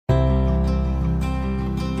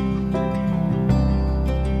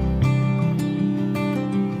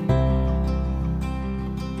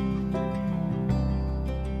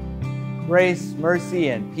Grace, mercy,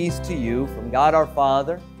 and peace to you from God our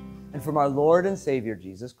Father and from our Lord and Savior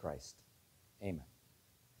Jesus Christ. Amen.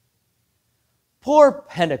 Poor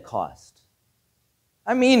Pentecost.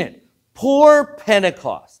 I mean it. Poor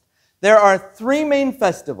Pentecost. There are three main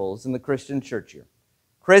festivals in the Christian church year: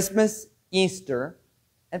 Christmas, Easter,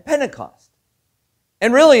 and Pentecost.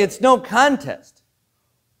 And really, it's no contest.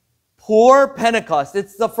 Poor Pentecost.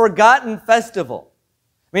 It's the forgotten festival.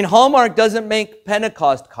 I mean, Hallmark doesn't make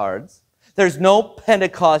Pentecost cards. There's no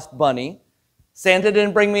Pentecost bunny. Santa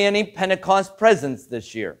didn't bring me any Pentecost presents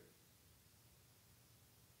this year.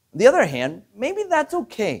 On the other hand, maybe that's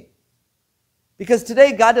okay. Because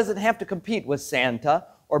today, God doesn't have to compete with Santa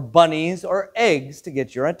or bunnies or eggs to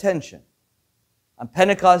get your attention. On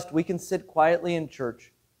Pentecost, we can sit quietly in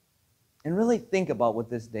church and really think about what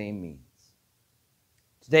this day means.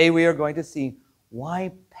 Today, we are going to see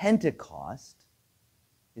why Pentecost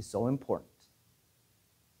is so important.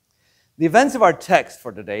 The events of our text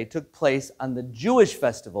for today took place on the Jewish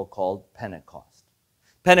festival called Pentecost.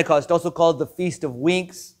 Pentecost, also called the Feast of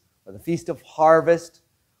Weeks or the Feast of Harvest,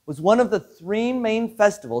 was one of the three main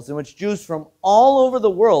festivals in which Jews from all over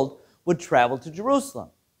the world would travel to Jerusalem.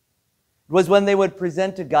 It was when they would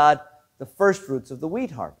present to God the first fruits of the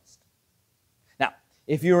wheat harvest. Now,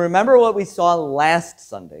 if you remember what we saw last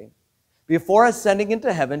Sunday, before ascending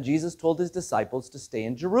into heaven, Jesus told his disciples to stay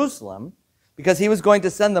in Jerusalem because he was going to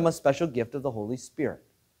send them a special gift of the Holy Spirit.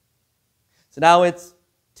 So now it's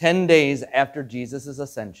 10 days after Jesus'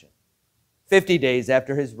 ascension, 50 days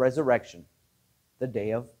after his resurrection, the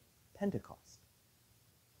day of Pentecost.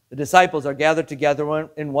 The disciples are gathered together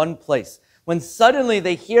in one place when suddenly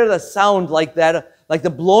they hear the sound like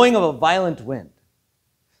the blowing of a violent wind.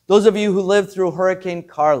 Those of you who lived through Hurricane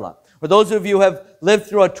Carla, or those of you who have lived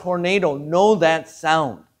through a tornado, know that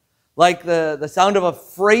sound, like the sound of a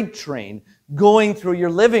freight train going through your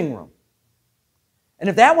living room. And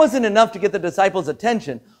if that wasn't enough to get the disciples'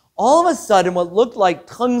 attention, all of a sudden what looked like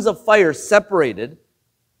tongues of fire separated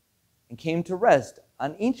and came to rest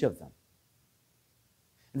on each of them.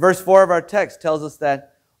 And verse 4 of our text tells us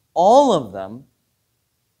that all of them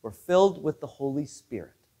were filled with the Holy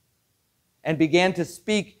Spirit and began to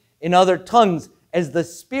speak in other tongues as the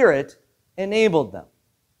Spirit enabled them.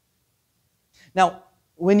 Now,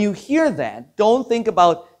 when you hear that, don't think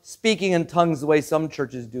about speaking in tongues the way some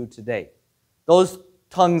churches do today. Those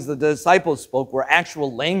tongues the disciples spoke were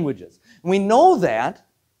actual languages. And we know that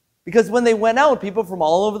because when they went out, people from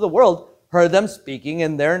all over the world heard them speaking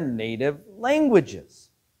in their native languages.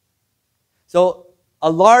 So a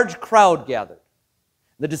large crowd gathered.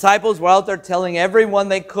 The disciples were out there telling everyone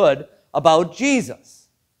they could about Jesus.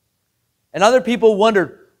 And other people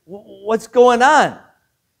wondered, what's going on? I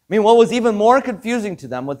mean, what was even more confusing to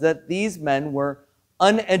them was that these men were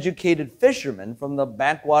uneducated fishermen from the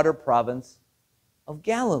backwater province of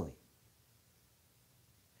Galilee.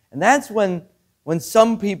 And that's when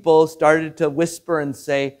some people started to whisper and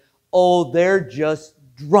say, oh, they're just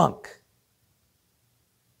drunk.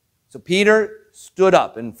 So Peter stood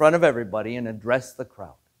up in front of everybody and addressed the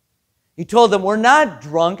crowd. He told them, we're not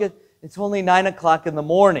drunk. It's only 9 o'clock in the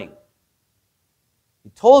morning. He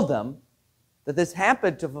told them that this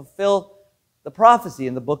happened to fulfill the prophecy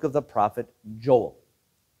in the book of the prophet Joel.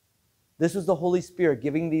 This was the Holy Spirit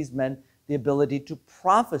giving these men the ability to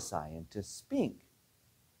prophesy and to speak.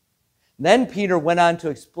 Then Peter went on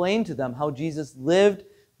to explain to them how Jesus lived,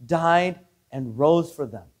 died, and rose for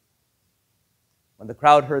them. When the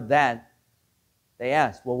crowd heard that, they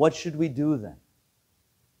asked, well, what should we do then?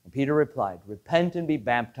 And Peter replied, repent and be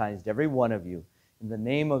baptized, every one of you, in the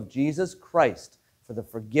name of Jesus Christ for the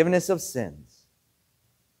forgiveness of sins,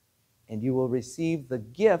 and you will receive the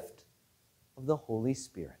gift of the Holy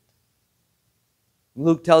Spirit.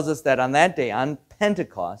 Luke tells us that on that day, on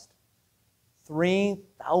Pentecost,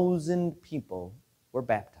 3,000 people were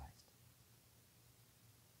baptized.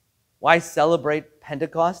 Why celebrate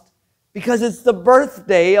Pentecost? Because it's the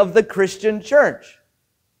birthday of the Christian church.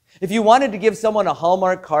 If you wanted to give someone a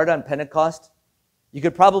Hallmark card on Pentecost, you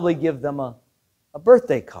could probably give them a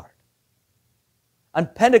birthday card. On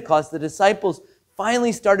Pentecost, the disciples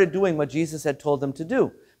finally started doing what Jesus had told them to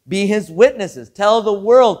do. Be his witnesses. Tell the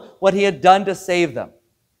world what he had done to save them.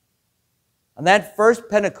 On that first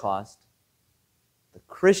Pentecost, the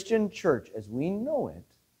Christian church, as we know it,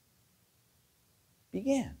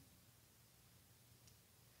 began.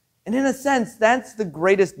 And in a sense, that's the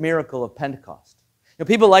greatest miracle of Pentecost.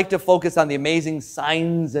 People like to focus on the amazing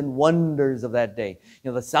signs and wonders of that day.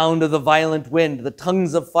 The sound of the violent wind, the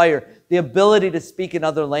tongues of fire, the ability to speak in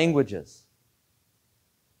other languages.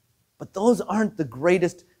 But those aren't the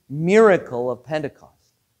greatest miracle of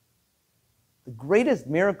Pentecost. The The greatest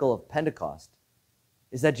miracle of Pentecost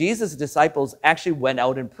is that Jesus' disciples actually went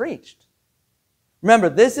out and preached. Remember,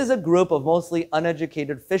 this is a group of mostly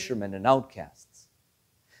uneducated fishermen and outcasts.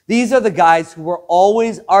 These are the guys who were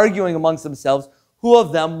always arguing amongst themselves who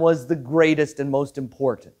of them was the greatest and most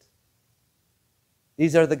important.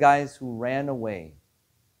 These are the guys who ran away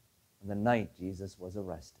on the night Jesus was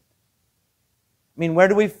arrested. I mean, where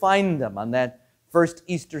do we find them on that first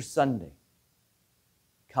Easter Sunday?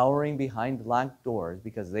 Cowering behind locked doors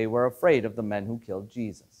because they were afraid of the men who killed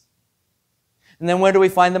Jesus. And then where do we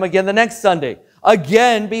find them again the next Sunday?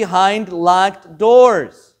 Again behind locked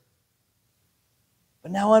doors.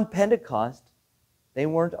 But now on Pentecost, they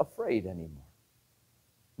weren't afraid anymore.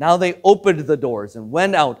 Now they opened the doors and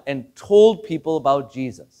went out and told people about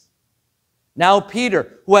Jesus. Now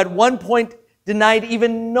Peter, who at one point denied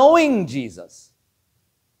even knowing Jesus,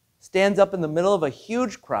 stands up in the middle of a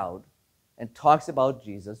huge crowd and talks about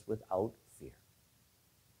Jesus without fear.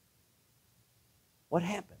 What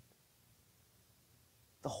happened?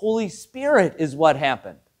 The Holy Spirit is what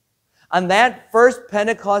happened. On that first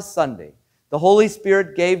Pentecost Sunday, the Holy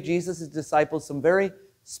Spirit gave Jesus' disciples some very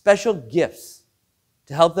special gifts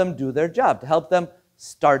to help them do their job, to help them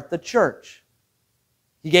start the church.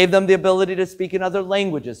 He gave them the ability to speak in other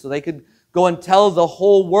languages so they could go and tell the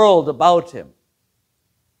whole world about Him.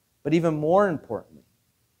 But even more importantly,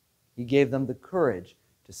 He gave them the courage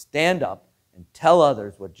to stand up and tell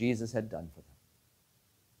others what Jesus had done for them.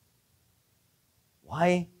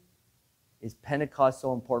 Why is Pentecost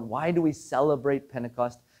so important? Why do we celebrate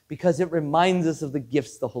Pentecost? Because it reminds us of the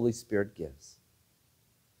gifts the Holy Spirit gives.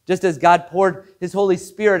 Just as God poured His Holy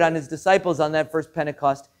Spirit on His disciples on that first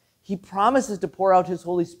Pentecost, He promises to pour out His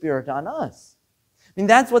Holy Spirit on us. I mean,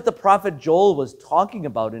 that's what the prophet Joel was talking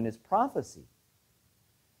about in his prophecy.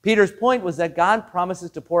 Peter's point was that God promises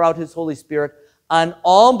to pour out His Holy Spirit on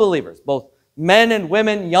all believers, both men and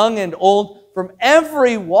women, young and old, from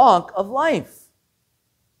every walk of life.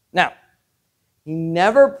 Now, He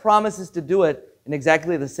never promises to do it in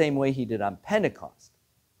exactly the same way He did on Pentecost.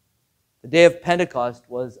 The day of Pentecost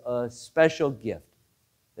was a special gift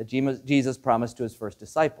that Jesus promised to His first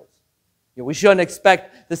disciples. You know, we shouldn't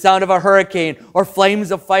expect the sound of a hurricane or flames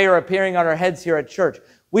of fire appearing on our heads here at church.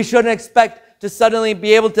 We shouldn't expect to suddenly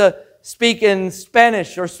be able to speak in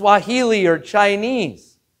Spanish or Swahili or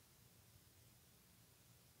Chinese.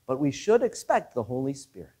 But we should expect the Holy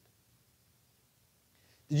Spirit.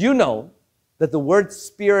 Did you know that the word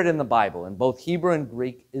Spirit in the Bible, in both Hebrew and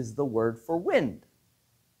Greek, is the word for wind?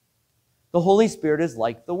 The Holy Spirit is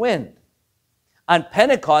like the wind. On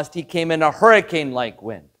Pentecost, He came in a hurricane-like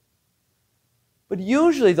wind. But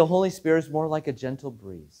usually the Holy Spirit is more like a gentle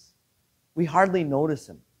breeze. We hardly notice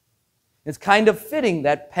Him. It's kind of fitting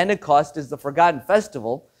that Pentecost is the forgotten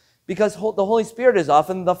festival because the Holy Spirit is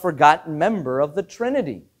often the forgotten member of the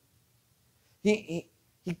Trinity. He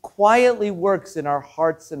quietly works in our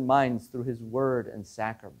hearts and minds through His Word and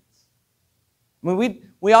sacraments. I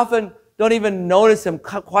mean, we often don't even notice Him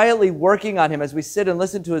quietly working on Him as we sit and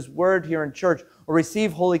listen to His Word here in church or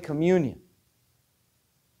receive Holy Communion.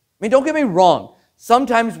 I mean, don't get me wrong.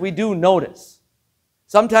 Sometimes we do notice.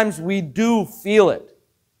 Sometimes we do feel it.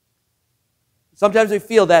 Sometimes we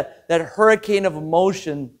feel that hurricane of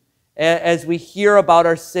emotion as we hear about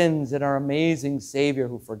our sins and our amazing Savior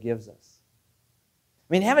who forgives us.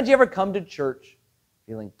 I mean, haven't you ever come to church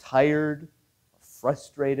feeling tired,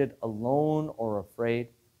 frustrated, alone, or afraid?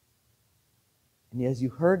 And as you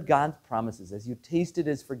heard God's promises, as you tasted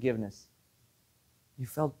His forgiveness, you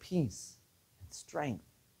felt peace and strength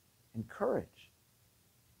and courage.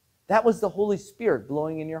 That was the Holy Spirit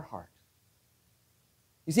blowing in your heart.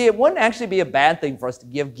 You see, it wouldn't actually be a bad thing for us to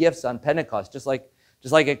give gifts on Pentecost, just like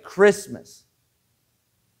at Christmas.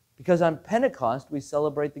 Because on Pentecost, we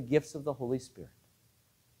celebrate the gifts of the Holy Spirit.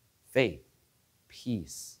 Faith,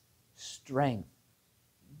 peace, strength,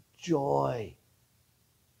 joy.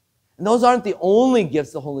 And those aren't the only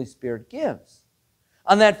gifts the Holy Spirit gives.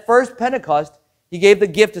 On that first Pentecost, He gave the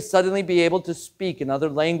gift to suddenly be able to speak in other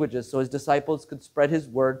languages so His disciples could spread His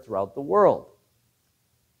word throughout the world.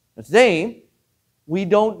 Now today, we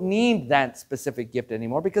don't need that specific gift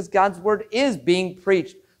anymore because God's word is being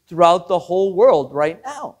preached throughout the whole world right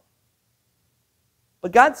now.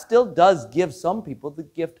 But God still does give some people the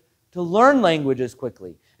gift to learn languages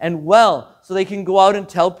quickly and well so they can go out and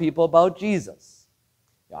tell people about Jesus.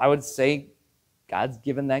 I would say God's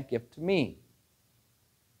given that gift to me.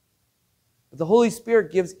 But the Holy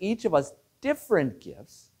Spirit gives each of us different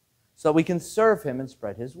gifts so we can serve Him and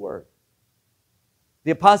spread His word.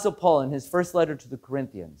 The Apostle Paul, in his first letter to the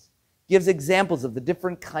Corinthians, gives examples of the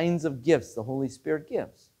different kinds of gifts the Holy Spirit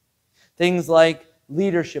gives. Things like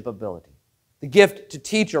leadership ability, the gift to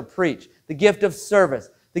teach or preach, the gift of service,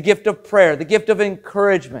 the gift of prayer, the gift of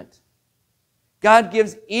encouragement. God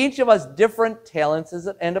gives each of us different talents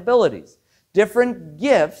and abilities, different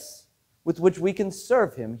gifts with which we can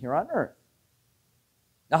serve Him here on earth.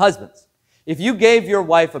 Now, husbands, if you gave your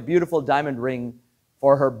wife a beautiful diamond ring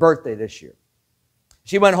for her birthday this year,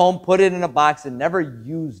 she went home, put it in a box, and never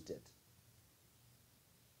used it,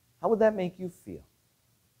 how would that make you feel?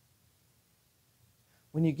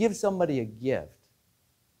 When you give somebody a gift,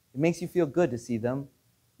 it makes you feel good to see them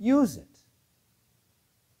use it.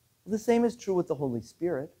 The same is true with the Holy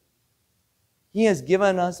Spirit. He has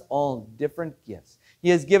given us all different gifts. If He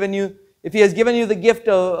has given you the gift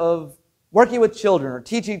of working with children or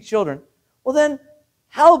teaching children, well then,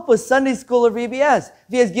 help with Sunday school or VBS.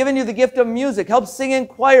 If He has given you the gift of music, help sing in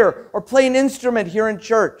choir or play an instrument here in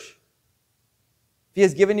church. If He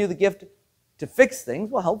has given you the gift to fix things,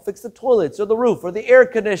 well, help fix the toilets or the roof or the air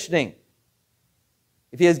conditioning.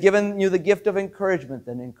 If He has given you the gift of encouragement,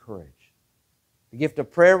 then encourage. The gift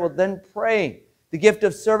of prayer, well, then pray. The gift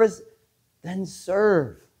of service, then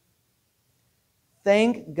serve.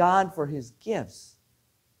 Thank God for His gifts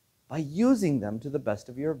by using them to the best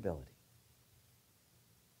of your ability.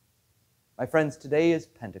 My friends, today is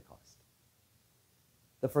Pentecost,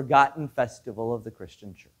 the forgotten festival of the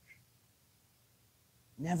Christian church.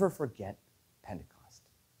 Never forget Pentecost.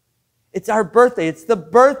 It's our birthday. It's the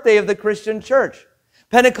birthday of the Christian church.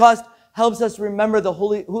 Pentecost helps us remember the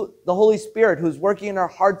Holy Spirit who's working in our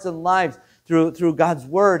hearts and lives through God's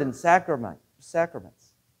Word and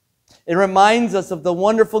sacraments. It reminds us of the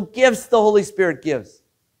wonderful gifts the Holy Spirit gives.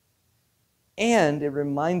 And it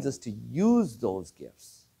reminds us to use those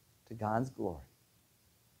gifts to God's glory.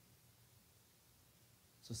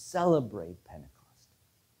 So celebrate Pentecost.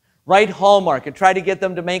 Write Hallmark and try to get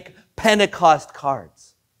them to make Pentecost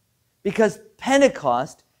cards. Because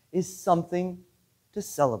Pentecost is something to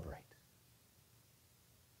celebrate.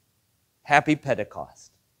 Happy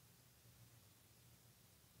Pentecost.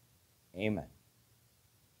 Amen.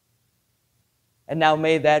 And now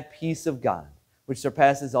may that peace of God, which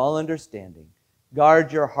surpasses all understanding,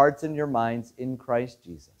 guard your hearts and your minds in Christ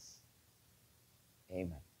Jesus.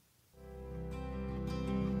 Amen.